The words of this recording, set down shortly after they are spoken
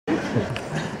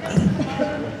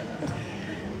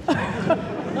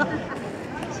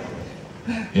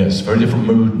Yes, very different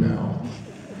mood now.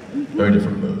 Very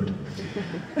different mood.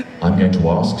 I'm going to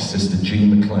ask Sister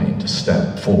Jean McLean to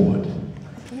step forward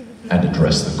and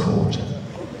address the court.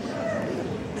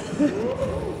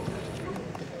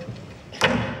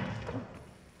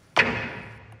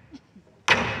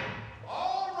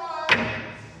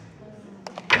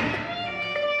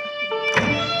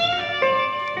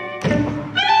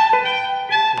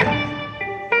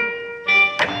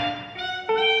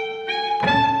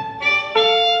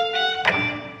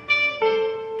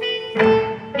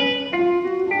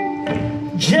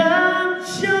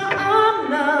 Judge, Your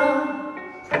Honor,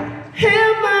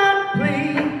 hear my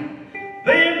plea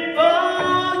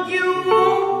before you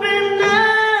open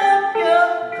up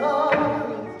your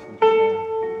court.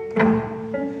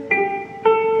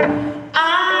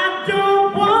 I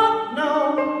don't want no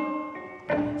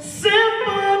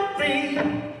sympathy,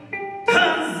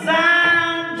 'cause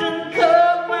I done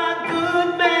cut my good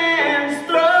man's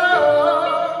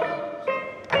throat.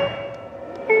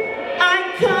 I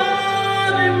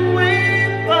cut him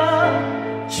with a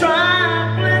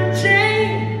trifling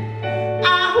chain.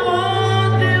 I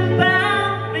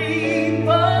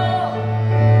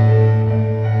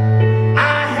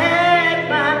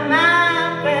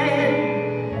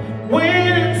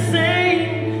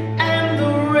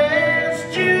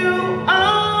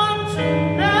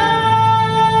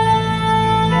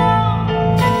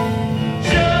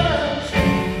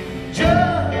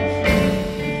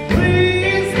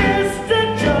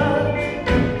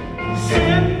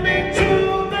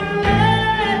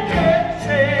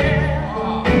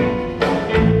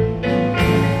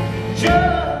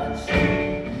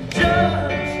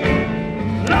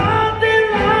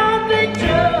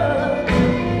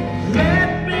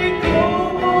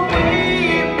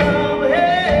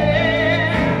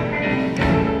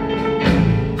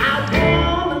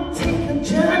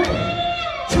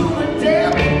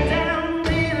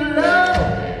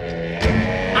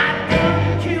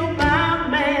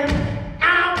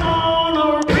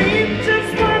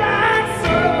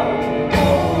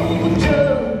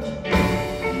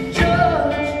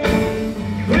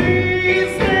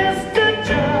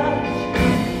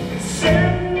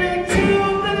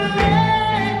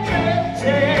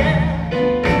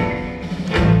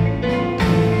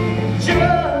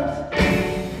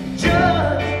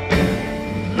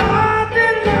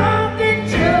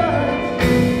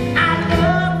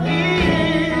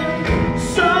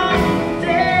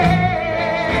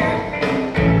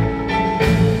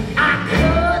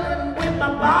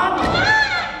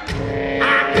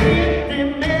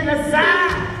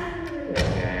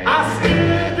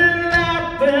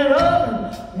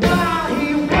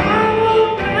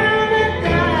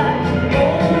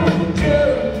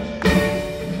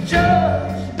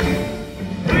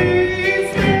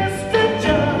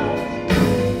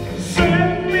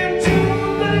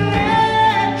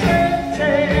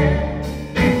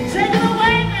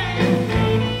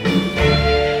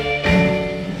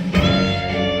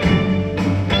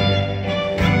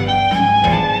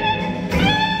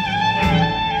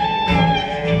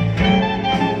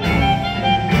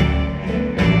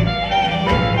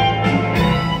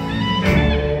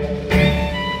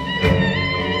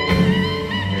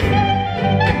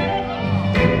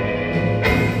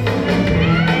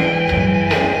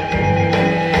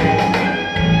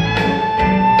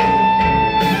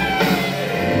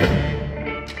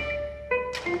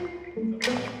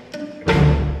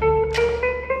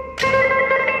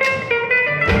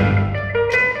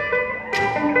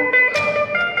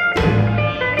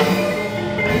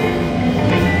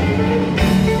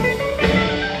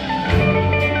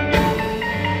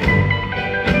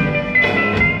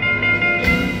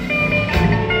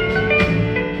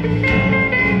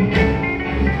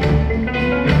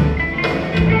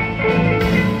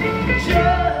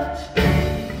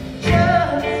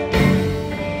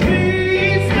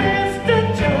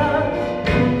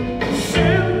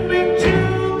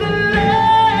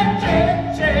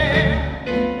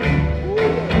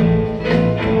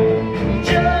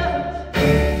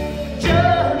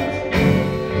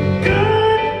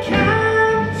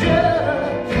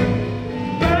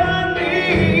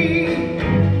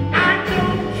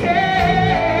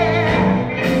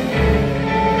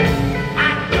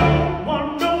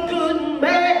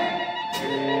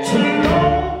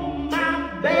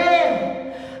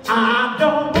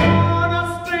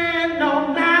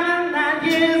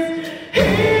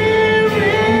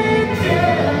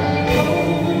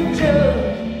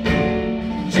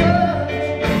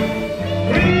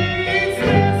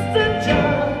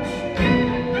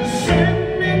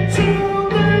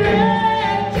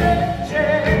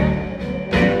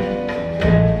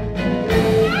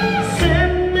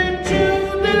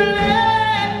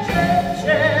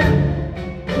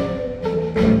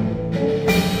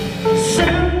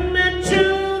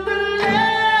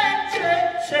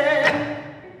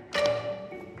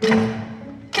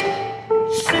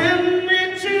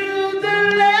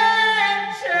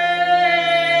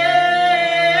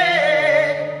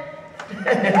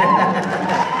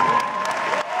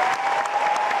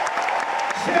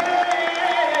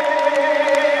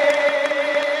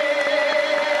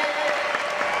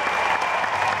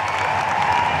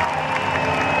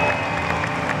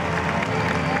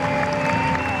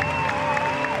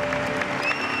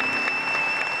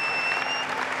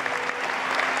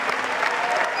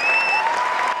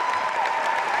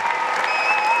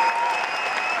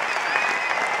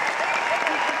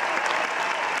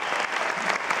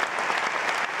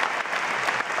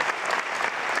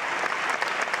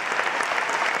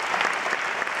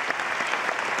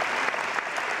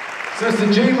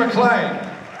Sister Jean McLean.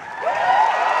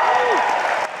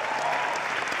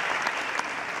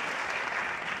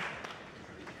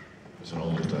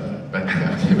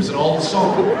 It was an old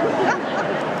song.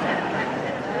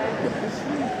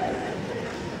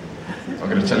 I'm not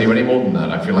going to tell you any more than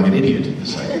that. I feel like an idiot to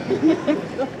say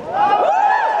that.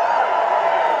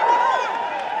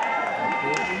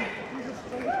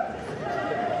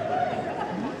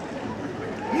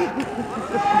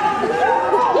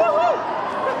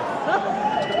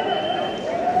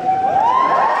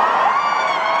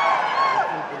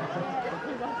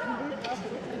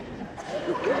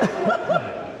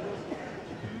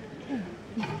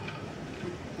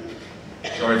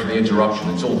 Sorry for the interruption.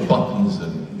 It's all buttons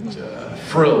and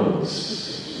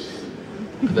frills.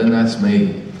 But then that's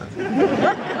me.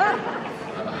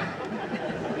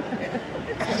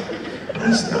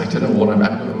 I don't know what I'm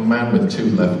a man with two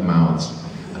left mouths.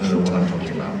 I don't know what I'm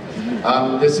talking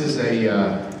about. This is a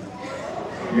yeah,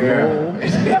 it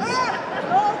is.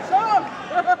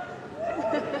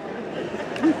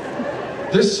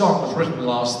 This song was written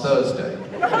last Thursday.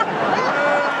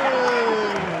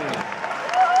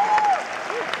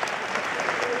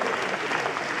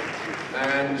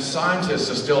 And scientists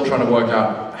are still trying to work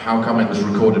out how come it was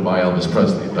recorded by Elvis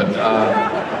Presley. But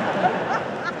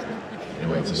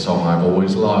anyway, it's a song I've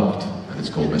always loved, and it's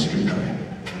called Mystery Train.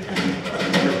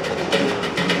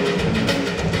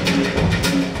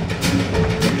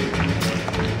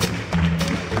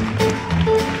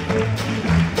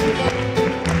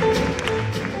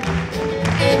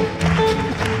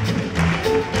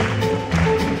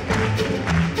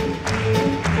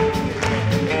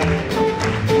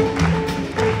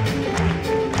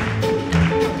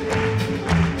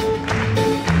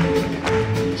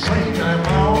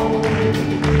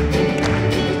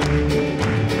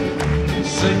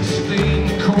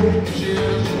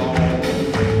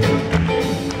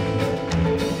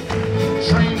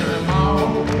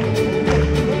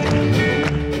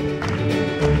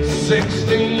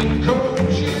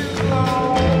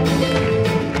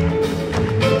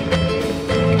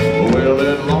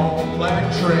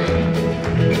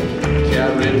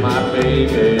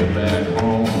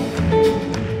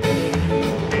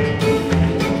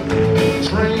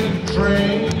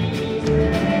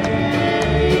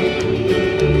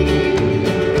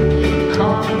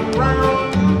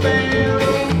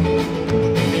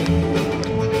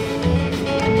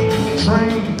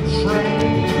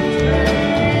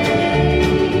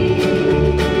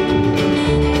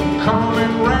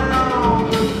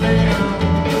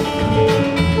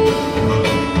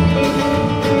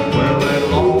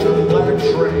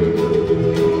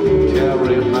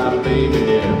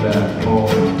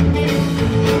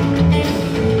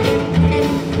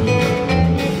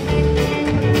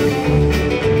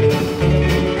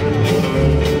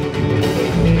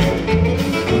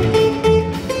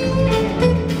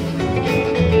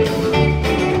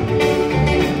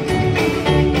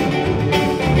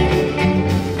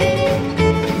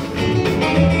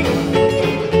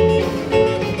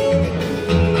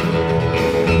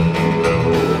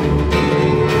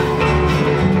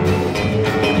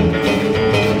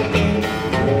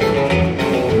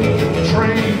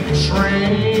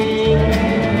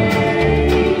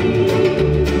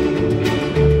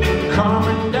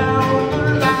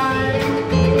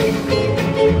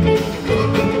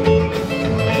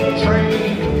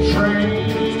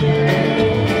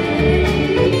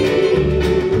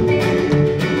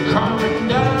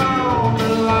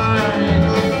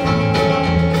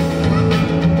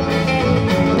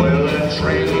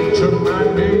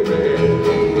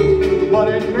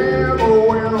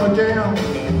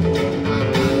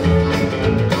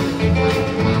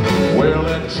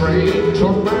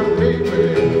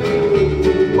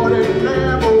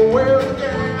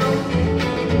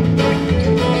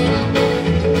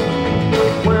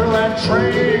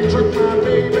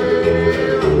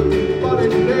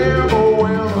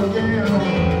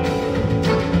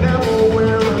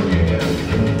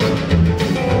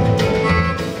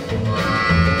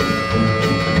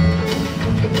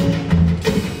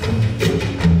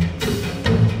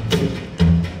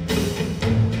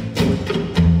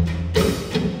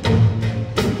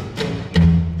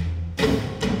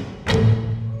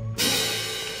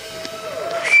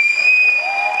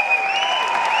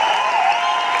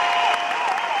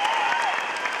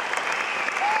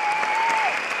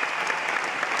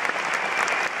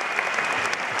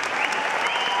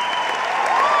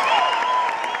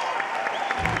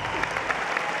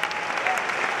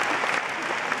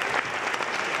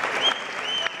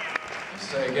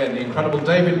 incredible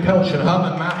David Pelch and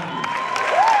Herman Matthews.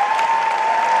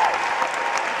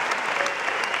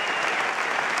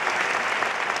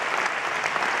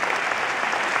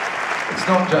 It's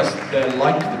not just they're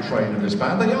like the train of this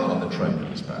band, they are the train of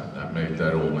this band.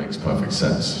 That all makes perfect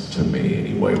sense to me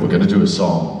anyway. We're going to do a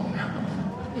song.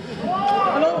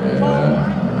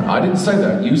 I didn't say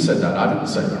that, you said that, I didn't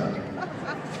say that.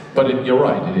 But you're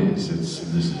right, it is. This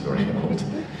is very old.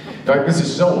 In fact, this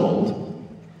is so old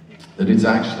that it's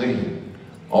actually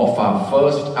off our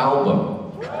first album.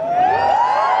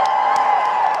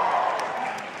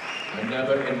 I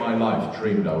never in my life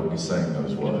dreamed I would be saying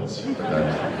those words, but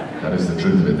that is the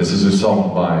truth of it. This is a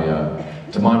song by,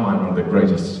 to my mind, one of the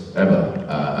greatest ever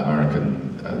American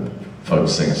folk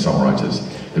singer-songwriters,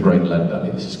 the great Lead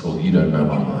Belly. This is called You Don't Know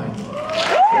My Mind.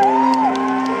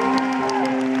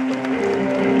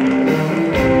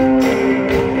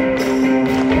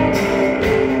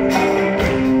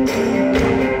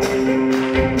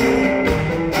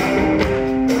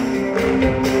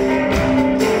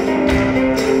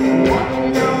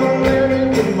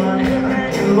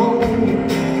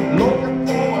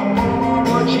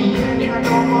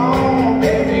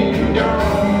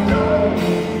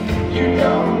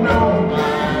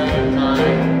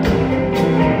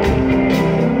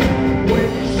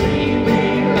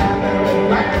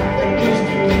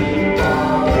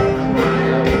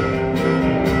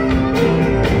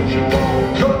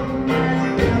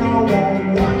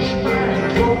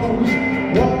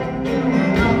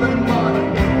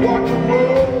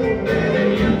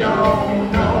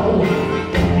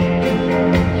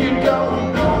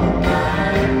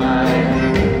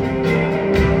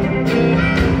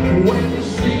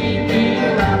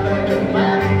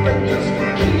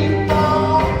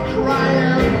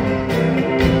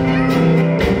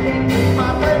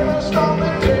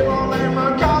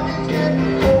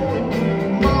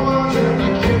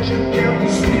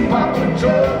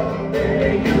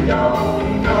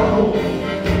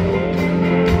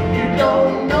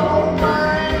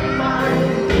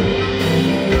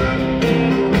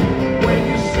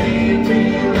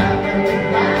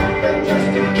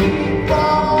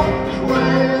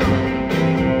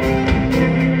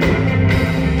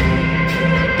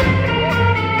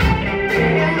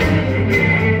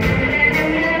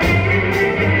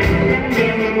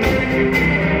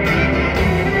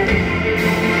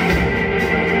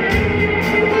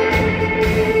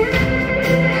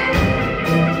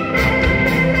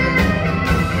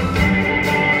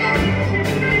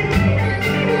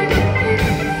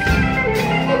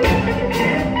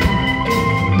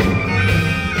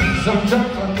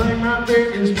 Sometimes I think my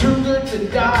baby is too good to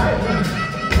die.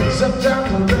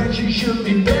 Sometimes I think she should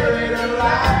be buried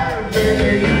alive.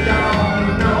 Baby, you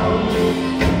don't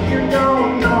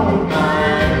know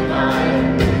my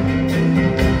mind.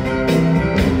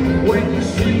 When you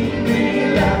see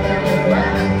me laughing,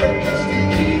 just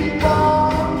keep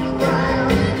on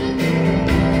crying.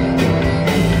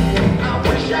 I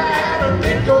wish I had a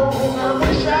nickel, I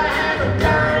wish I had a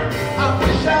dime, I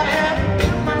wish I had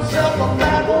given myself a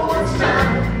bad woman's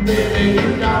time. Baby,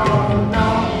 you don't know.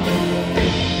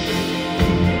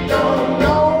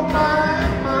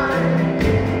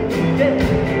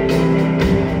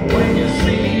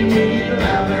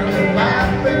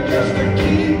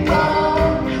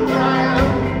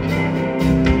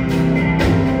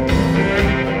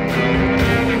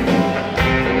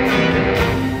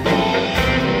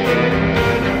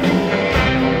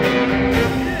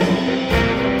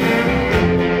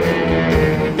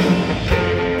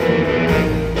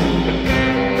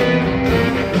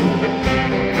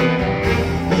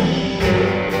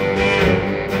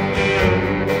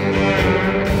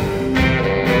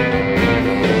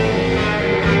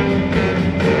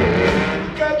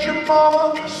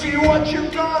 See what you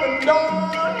done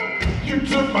done. You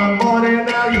took my money,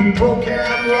 now you broke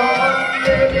and run.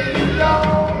 Baby, you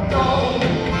don't know.